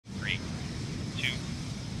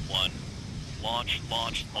Launch,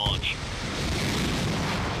 launch, launch.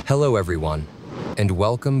 Hello everyone, and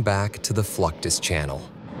welcome back to the Fluctus Channel.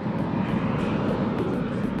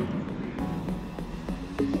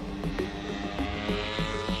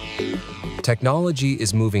 Technology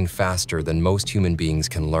is moving faster than most human beings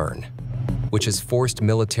can learn, which has forced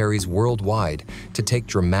militaries worldwide to take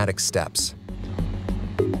dramatic steps.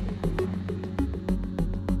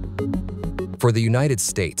 For the United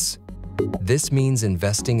States, this means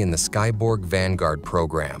investing in the Skyborg Vanguard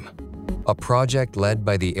program, a project led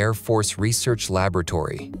by the Air Force Research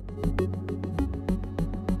Laboratory.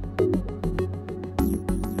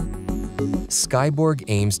 Skyborg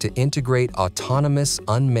aims to integrate autonomous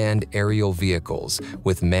unmanned aerial vehicles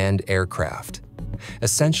with manned aircraft,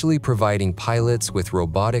 essentially providing pilots with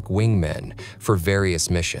robotic wingmen for various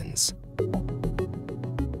missions.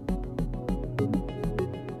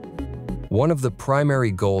 One of the primary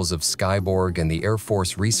goals of Skyborg and the Air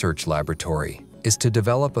Force Research Laboratory is to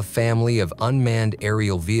develop a family of unmanned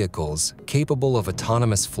aerial vehicles capable of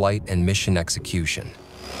autonomous flight and mission execution.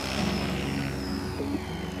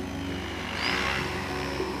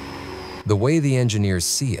 The way the engineers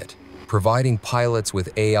see it, providing pilots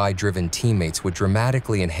with AI-driven teammates would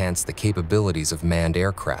dramatically enhance the capabilities of manned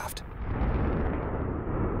aircraft.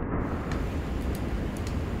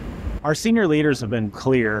 Our senior leaders have been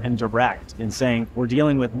clear and direct in saying we're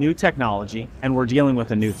dealing with new technology and we're dealing with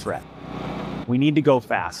a new threat. We need to go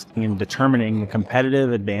fast in determining the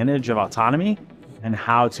competitive advantage of autonomy and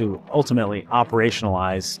how to ultimately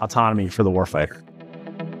operationalize autonomy for the warfighter.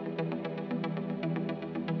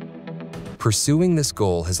 Pursuing this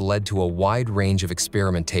goal has led to a wide range of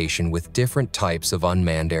experimentation with different types of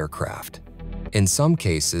unmanned aircraft. In some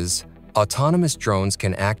cases, autonomous drones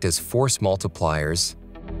can act as force multipliers,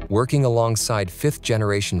 working alongside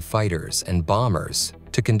fifth-generation fighters and bombers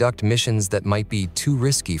to conduct missions that might be too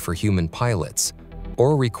risky for human pilots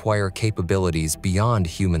or require capabilities beyond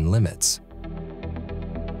human limits.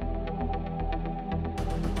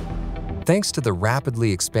 Thanks to the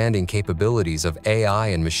rapidly expanding capabilities of AI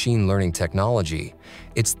and machine learning technology,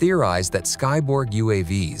 it's theorized that Skyborg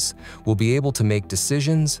UAVs will be able to make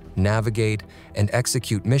decisions, navigate, and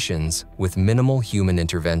execute missions with minimal human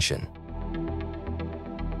intervention.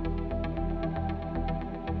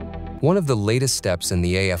 One of the latest steps in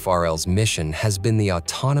the AFRL's mission has been the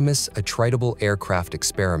Autonomous Attritable Aircraft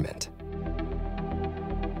Experiment.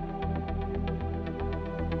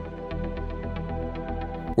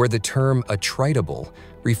 Where the term attritable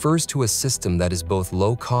refers to a system that is both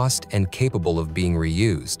low-cost and capable of being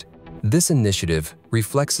reused. This initiative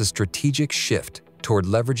reflects a strategic shift toward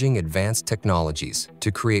leveraging advanced technologies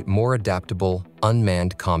to create more adaptable,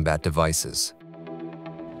 unmanned combat devices.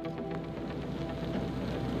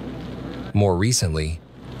 More recently,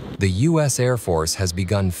 the U.S. Air Force has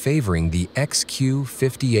begun favoring the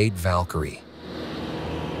XQ-58 Valkyrie.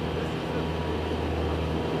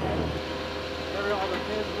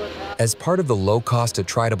 As part of the low-cost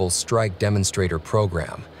attritable strike demonstrator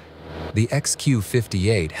program, the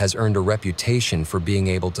XQ-58 has earned a reputation for being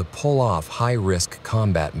able to pull off high-risk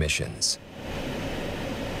combat missions.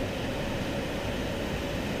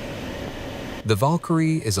 The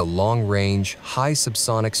Valkyrie is a long-range,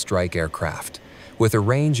 high-subsonic strike aircraft with a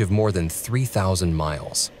range of more than 3,000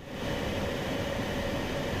 miles.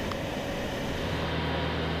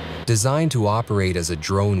 Designed to operate as a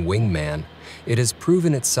drone wingman, it has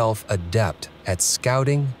proven itself adept at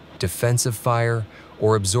scouting, defensive fire,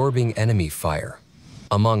 or absorbing enemy fire,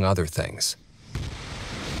 among other things.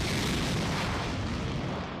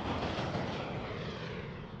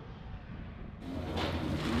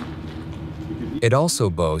 It also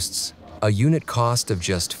boasts a unit cost of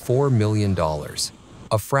just $4 million,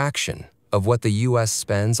 a fraction of what the US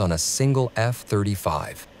spends on a single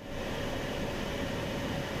F-35.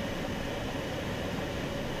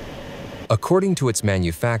 According to its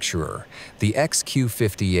manufacturer, the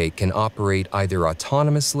XQ-58 can operate either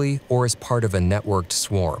autonomously or as part of a networked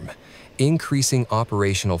swarm, increasing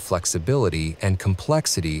operational flexibility and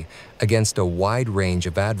complexity against a wide range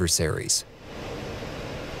of adversaries.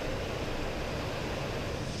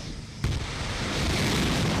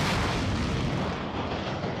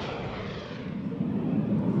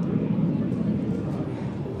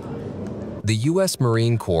 The U.S.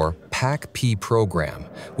 Marine Corps PAC-P program,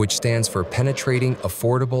 which stands for Penetrating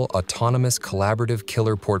Affordable Autonomous Collaborative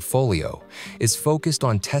Killer Portfolio, is focused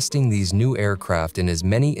on testing these new aircraft in as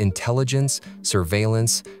many intelligence,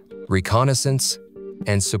 surveillance, reconnaissance,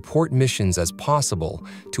 and support missions as possible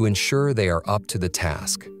to ensure they are up to the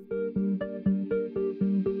task.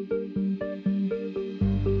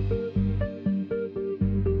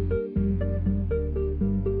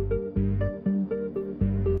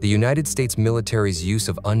 The United States military's use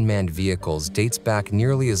of unmanned vehicles dates back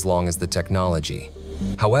nearly as long as the technology.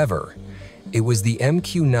 However, it was the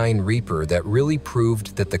MQ-9 Reaper that really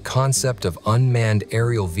proved that the concept of unmanned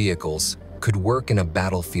aerial vehicles could work in a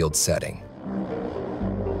battlefield setting.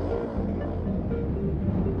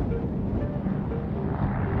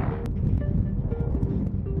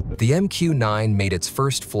 The MQ-9 made its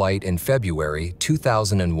first flight in February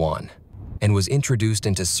 2001 and was introduced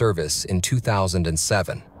into service in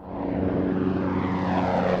 2007.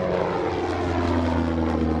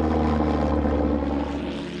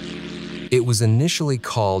 It was initially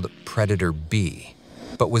called Predator B,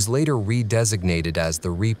 but was later redesignated as the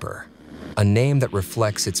Reaper, a name that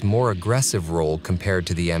reflects its more aggressive role compared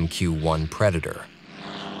to the MQ-1 Predator.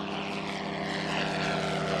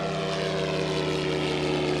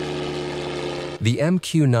 The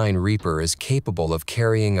MQ-9 Reaper is capable of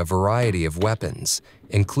carrying a variety of weapons,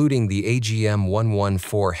 including the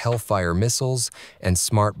AGM-114 Hellfire missiles and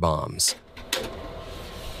smart bombs.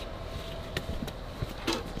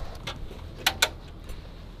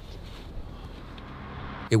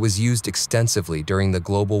 It was used extensively during the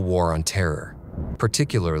global war on terror,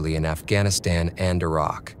 particularly in Afghanistan and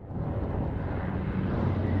Iraq.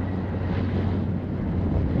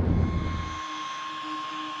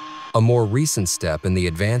 A more recent step in the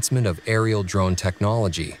advancement of aerial drone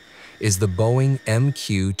technology is the Boeing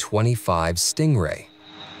MQ-25 Stingray.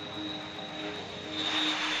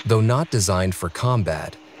 Though not designed for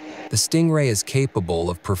combat, the Stingray is capable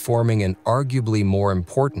of performing an arguably more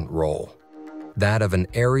important role, that of an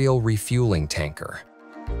aerial refueling tanker.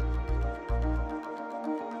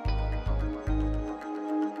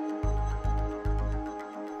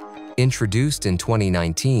 Introduced in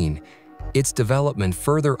 2019, its development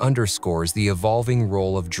further underscores the evolving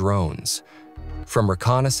role of drones, from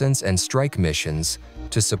reconnaissance and strike missions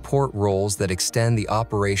to support roles that extend the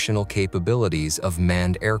operational capabilities of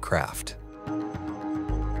manned aircraft.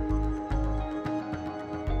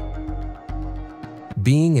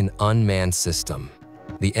 Being an unmanned system,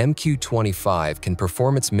 the MQ-25 can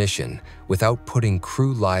perform its mission without putting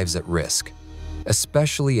crew lives at risk,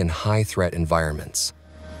 especially in high-threat environments.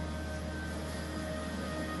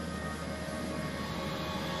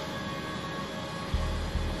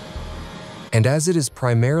 And as it is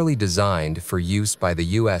primarily designed for use by the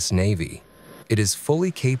U.S. Navy, it is fully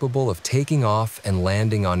capable of taking off and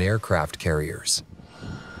landing on aircraft carriers.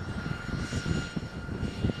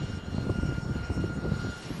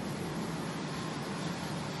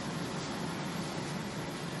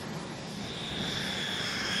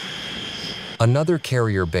 Another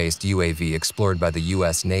carrier-based UAV explored by the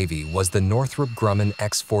U.S. Navy was the Northrop Grumman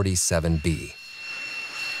X-47B.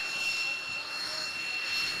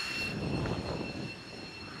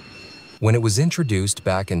 When it was introduced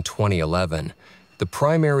back in 2011, the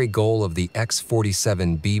primary goal of the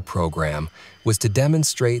X-47B program was to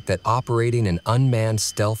demonstrate that operating an unmanned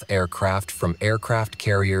stealth aircraft from aircraft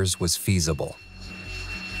carriers was feasible.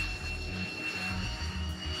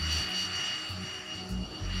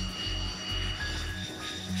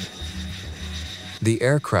 The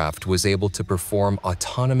aircraft was able to perform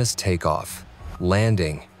autonomous takeoff,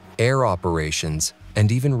 landing, air operations,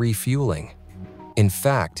 and even refueling. In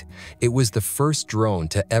fact, it was the first drone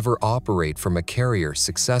to ever operate from a carrier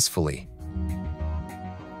successfully.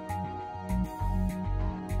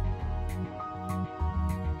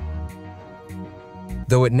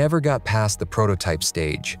 Though it never got past the prototype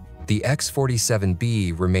stage, the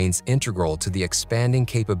X-47B remains integral to the expanding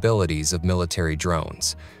capabilities of military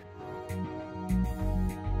drones.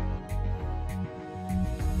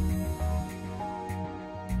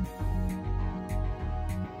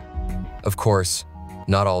 Of course,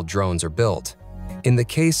 not all drones are built. In the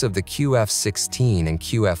case of the QF-16 and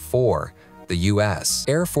QF-4, the U.S.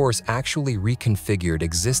 Air Force actually reconfigured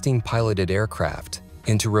existing piloted aircraft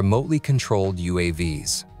into remotely controlled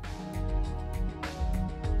UAVs.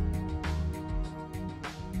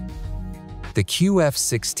 The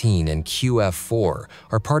QF-16 and QF-4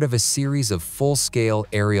 are part of a series of full-scale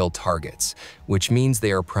aerial targets, which means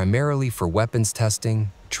they are primarily for weapons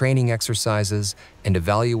testing, training exercises, and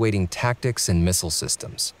evaluating tactics and missile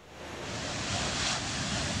systems.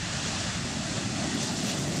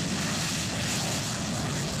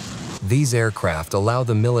 These aircraft allow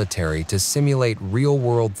the military to simulate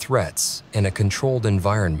real-world threats in a controlled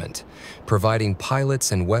environment, providing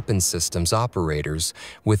pilots and weapons systems operators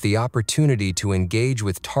with the opportunity to engage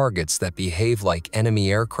with targets that behave like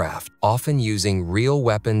enemy aircraft, often using real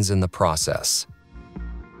weapons in the process.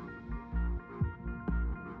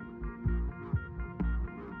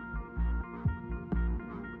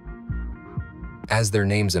 As their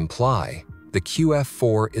names imply, The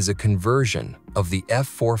QF-4 is a conversion of the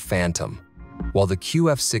F-4 Phantom, while the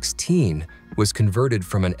QF-16 was converted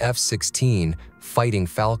from an F-16 Fighting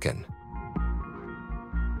Falcon.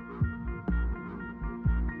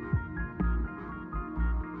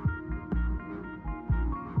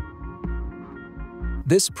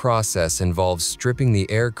 This process involves stripping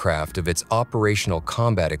the aircraft of its operational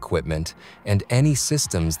combat equipment and any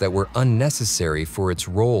systems that were unnecessary for its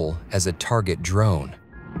role as a target drone.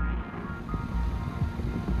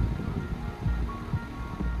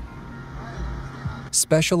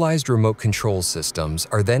 Specialized remote control systems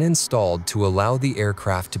are then installed to allow the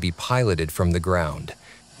aircraft to be piloted from the ground.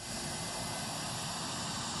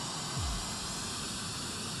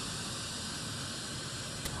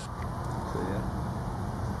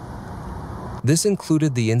 This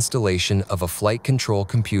included the installation of a flight control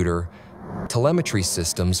computer, telemetry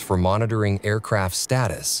systems for monitoring aircraft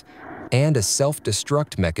status, and a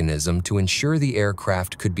self-destruct mechanism to ensure the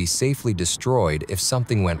aircraft could be safely destroyed if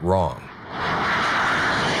something went wrong.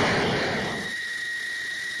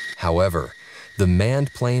 However, the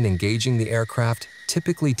manned plane engaging the aircraft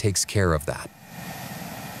typically takes care of that.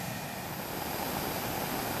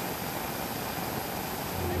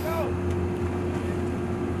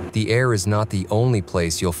 The air is not the only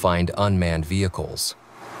place you'll find unmanned vehicles.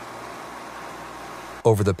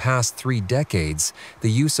 Over the past 3 decades,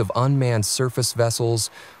 the use of unmanned surface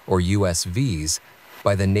vessels, or USVs,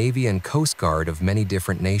 by the Navy and Coast Guard of many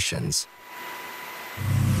different nations.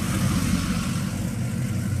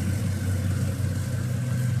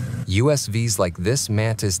 USVs like this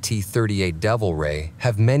Mantis T-38 Devil Ray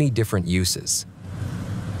have many different uses.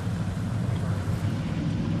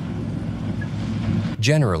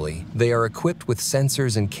 Generally, they are equipped with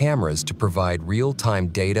sensors and cameras to provide real-time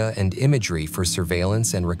data and imagery for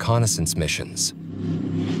surveillance and reconnaissance missions.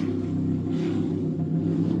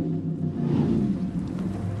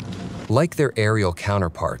 Like their aerial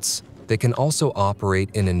counterparts, they can also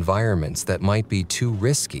operate in environments that might be too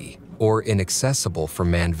risky or inaccessible for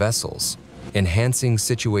manned vessels, enhancing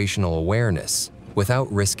situational awareness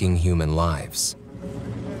without risking human lives.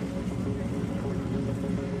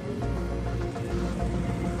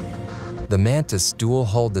 The Mantis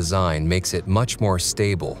dual-hull design makes it much more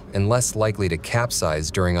stable and less likely to capsize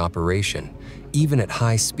during operation, even at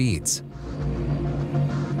high speeds.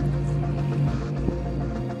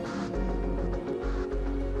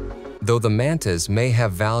 Though the Mantas may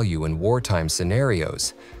have value in wartime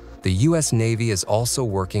scenarios, the U.S. Navy is also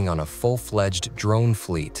working on a full-fledged drone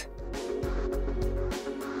fleet.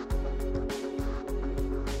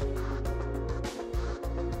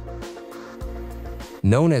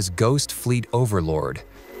 Known as Ghost Fleet Overlord,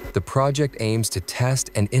 the project aims to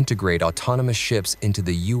test and integrate autonomous ships into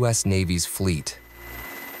the U.S. Navy's fleet.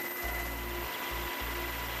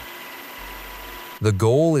 The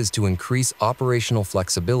goal is to increase operational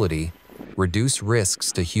flexibility, reduce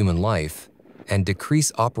risks to human life, and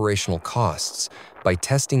decrease operational costs by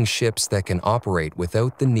testing ships that can operate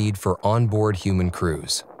without the need for onboard human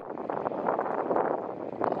crews.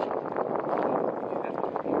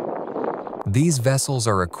 These vessels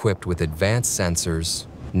are equipped with advanced sensors,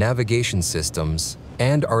 navigation systems,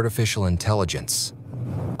 and artificial intelligence,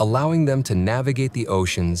 allowing them to navigate the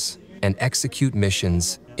oceans and execute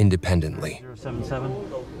missions independently. 077.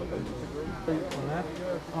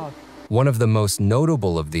 One of the most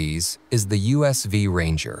notable of these is the USV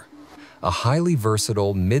Ranger, a highly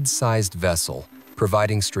versatile mid-sized vessel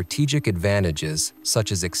providing strategic advantages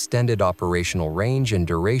such as extended operational range and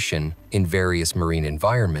duration in various marine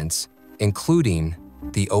environments, including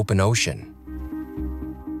the open ocean.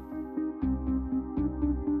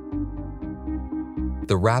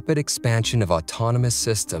 The rapid expansion of autonomous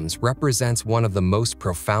systems represents one of the most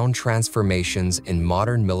profound transformations in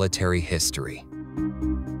modern military history.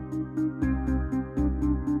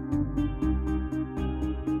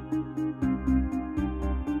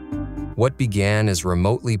 What began as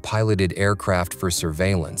remotely piloted aircraft for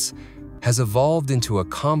surveillance has evolved into a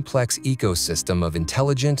complex ecosystem of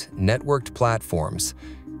intelligent, networked platforms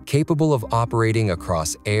capable of operating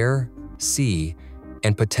across air, sea,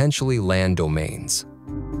 and potentially land domains.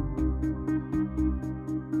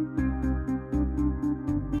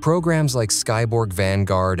 Programs like Skyborg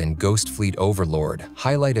Vanguard and Ghost Fleet Overlord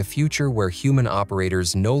highlight a future where human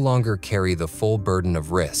operators no longer carry the full burden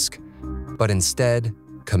of risk, but instead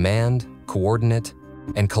command, coordinate,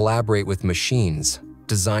 and collaborate with machines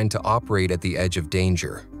designed to operate at the edge of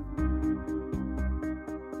danger.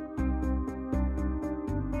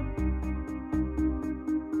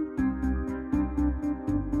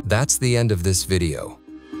 That's the end of this video.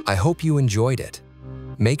 I hope you enjoyed it.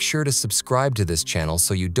 Make sure to subscribe to this channel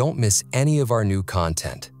so you don't miss any of our new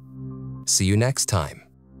content. See you next time.